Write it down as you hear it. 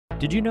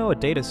Did you know a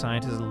data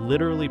scientist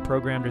literally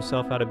programmed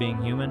herself out of being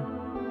human?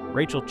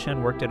 Rachel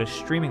Chen worked at a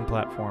streaming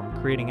platform,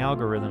 creating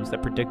algorithms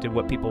that predicted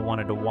what people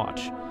wanted to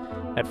watch.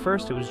 At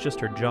first, it was just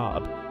her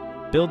job.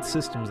 Build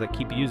systems that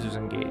keep users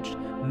engaged,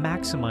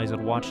 maximize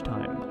watch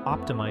time,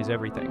 optimize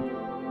everything.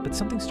 But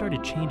something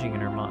started changing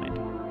in her mind.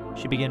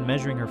 She began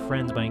measuring her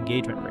friends by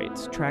engagement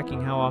rates,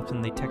 tracking how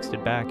often they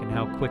texted back and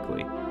how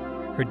quickly.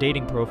 Her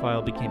dating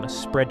profile became a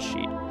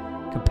spreadsheet.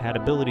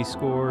 Compatibility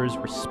scores,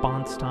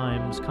 response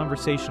times,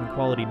 conversation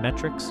quality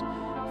metrics.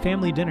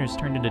 Family dinners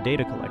turned into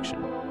data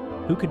collection.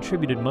 Who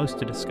contributed most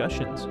to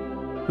discussions?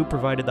 Who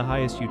provided the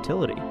highest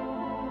utility?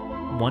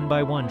 One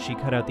by one, she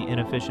cut out the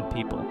inefficient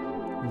people.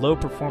 Low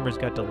performers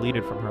got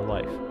deleted from her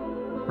life.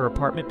 Her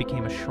apartment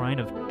became a shrine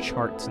of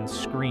charts and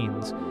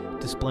screens,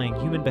 displaying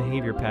human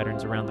behavior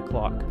patterns around the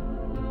clock.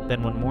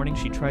 Then one morning,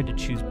 she tried to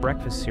choose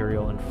breakfast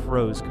cereal and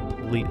froze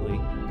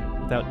completely.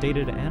 Without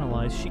data to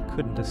analyze, she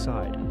couldn't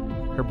decide.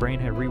 Her brain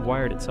had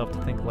rewired itself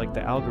to think like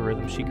the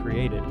algorithm she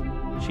created.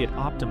 She had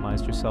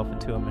optimized herself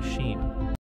into a machine.